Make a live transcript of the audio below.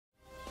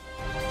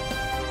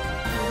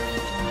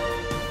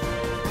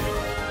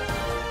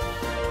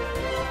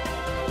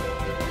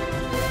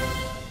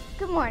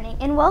morning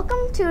and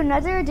welcome to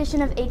another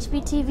edition of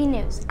HBTV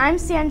News. I'm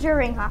Sandra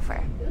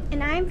Ringhofer.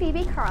 And I'm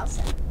Phoebe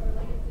Carlson.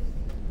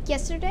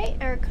 Yesterday,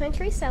 our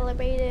country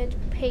celebrated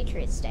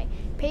Patriots Day.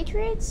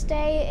 Patriots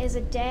Day is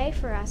a day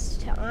for us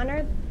to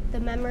honor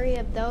the memory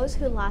of those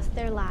who lost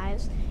their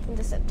lives in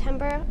the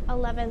September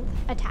 11th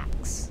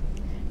attacks.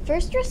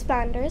 First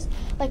responders,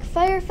 like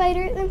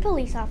firefighters and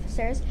police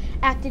officers,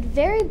 acted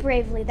very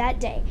bravely that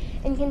day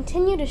and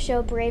continue to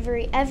show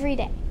bravery every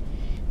day.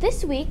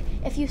 This week,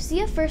 if you see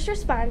a first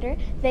responder,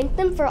 thank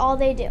them for all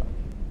they do.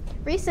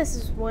 Recess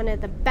is one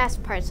of the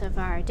best parts of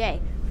our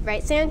day,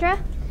 right,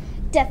 Sandra?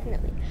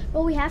 Definitely,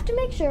 but we have to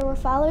make sure we're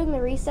following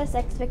the recess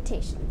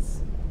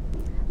expectations.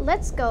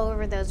 Let's go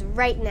over those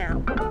right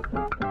now.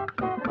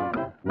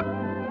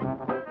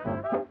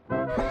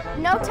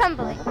 No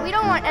tumbling. We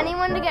don't want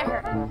anyone to get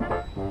hurt.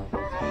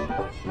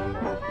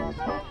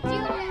 Do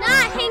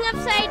not hang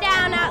upside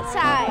down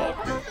outside.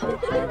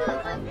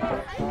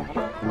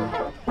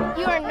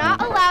 You are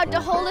not allowed to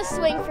hold a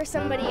swing for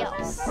somebody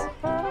else.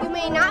 You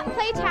may not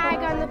play tag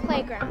on the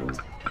playground.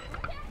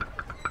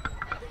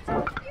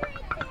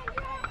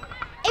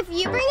 If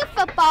you bring a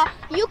football,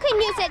 you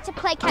can use it to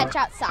play catch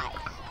outside.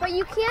 But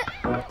you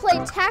can't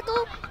play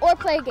tackle or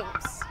play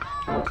games.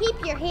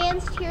 Keep your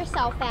hands to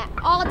yourself at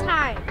all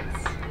times.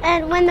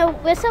 And when the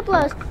whistle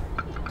blows,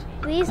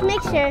 please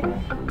make sure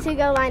to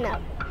go line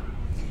up.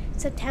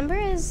 September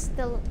is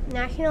the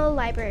National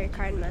Library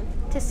Card Month.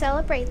 To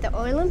celebrate, the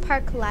Orland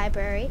Park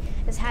Library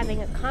is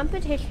having a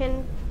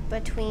competition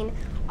between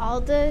all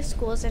the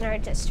schools in our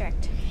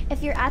district.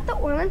 If you're at the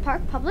Orland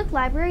Park Public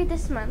Library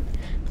this month,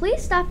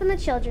 please stop in the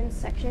children's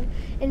section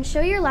and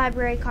show your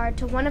library card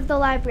to one of the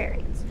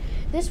librarians.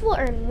 This will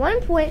earn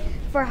 1 point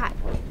for a high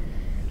point.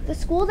 The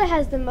school that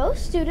has the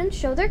most students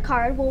show their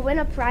card will win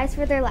a prize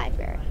for their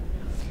library.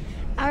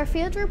 Our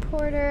field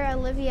reporter,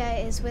 Olivia,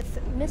 is with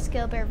Miss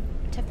Gilbert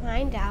to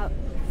find out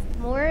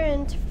more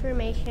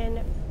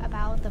information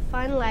about the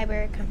fun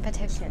library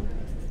competition.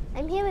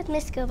 I'm here with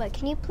Miss Gilbert.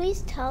 Can you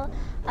please tell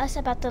us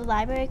about the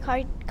library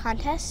card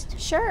contest?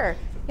 Sure.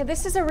 Yeah,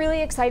 this is a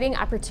really exciting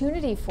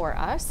opportunity for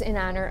us in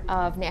honor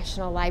of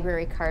National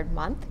Library Card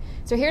Month.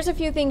 So here's a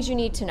few things you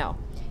need to know.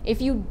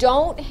 If you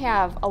don't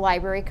have a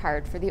library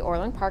card for the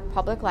Orland Park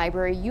Public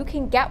Library, you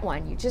can get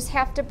one. You just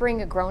have to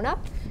bring a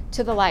grown-up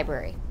to the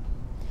library.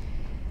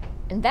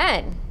 And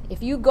then,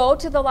 if you go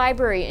to the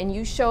library and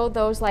you show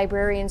those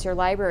librarians your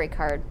library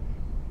card,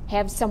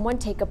 have someone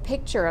take a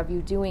picture of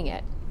you doing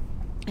it.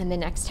 And the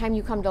next time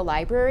you come to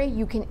library,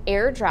 you can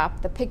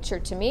airdrop the picture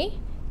to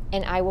me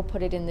and I will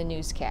put it in the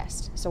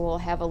newscast. So we'll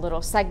have a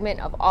little segment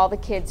of all the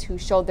kids who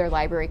showed their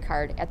library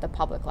card at the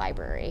public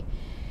library.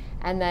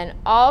 And then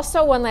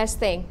also one last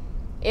thing,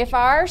 if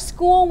our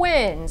school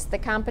wins the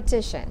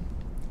competition,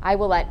 I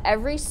will let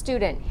every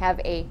student have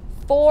a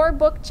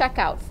 4-book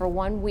checkout for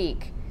 1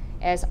 week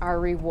as our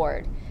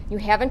reward. You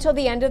have until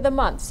the end of the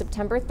month,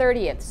 September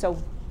 30th,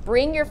 so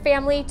bring your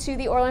family to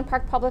the Orland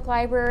Park Public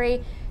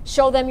Library,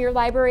 show them your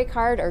library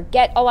card or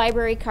get a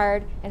library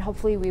card, and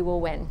hopefully we will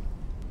win.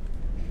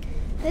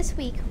 This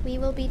week, we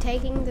will be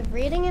taking the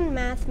reading and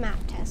math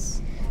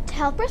tests. To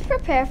help us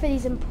prepare for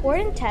these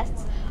important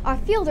tests, our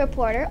field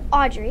reporter,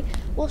 Audrey,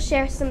 will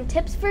share some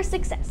tips for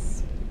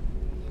success.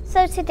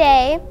 So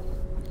today,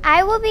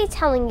 I will be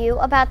telling you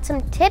about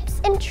some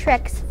tips and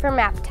tricks for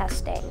math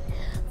testing.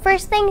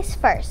 First things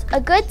first,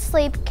 a good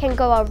sleep can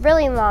go a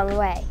really long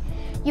way.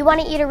 You want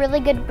to eat a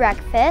really good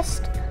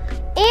breakfast,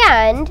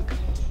 and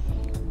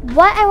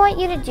what I want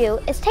you to do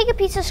is take a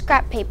piece of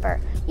scrap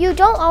paper. You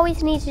don't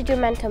always need to do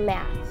mental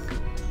math.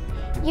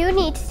 You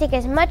need to take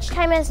as much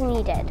time as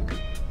needed.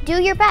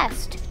 Do your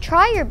best.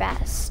 Try your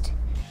best.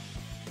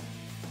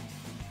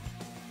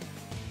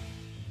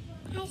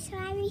 So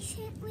I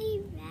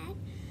recently read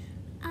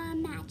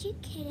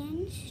Magic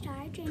Kitten,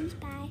 Star Dreams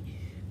by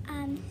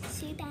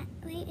Sue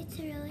Bentley. It's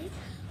a really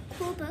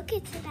cool book.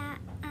 It's about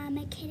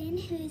a kitten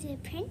who's a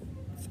prince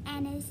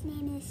and his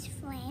name is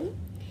Flame.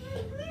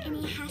 And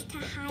he has to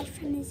hide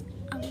from his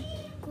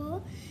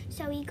uncle.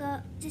 So he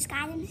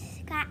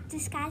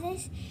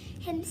disguises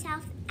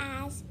himself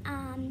as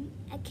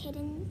a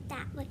kitten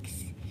that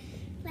looks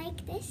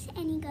like this.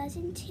 And he goes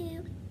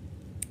into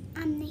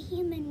the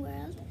human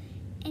world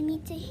and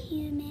meets a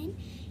human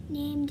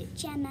named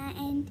Gemma.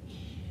 And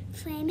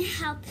Flame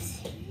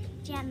helps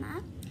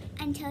Gemma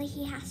until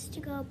he has to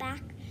go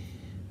back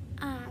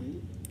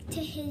to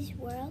his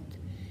world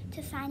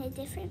to find a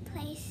different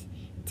place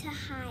to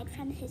hide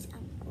from his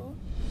uncle.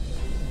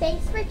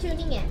 Thanks for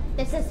tuning in.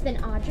 This has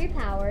been Audrey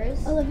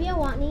Powers, Olivia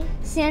Watney,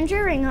 Sandra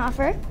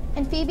Ringhofer,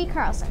 and Phoebe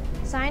Carlson.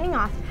 Signing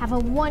off. Have a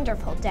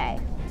wonderful day.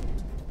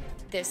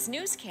 This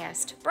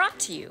newscast brought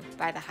to you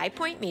by the High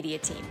Point Media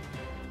Team.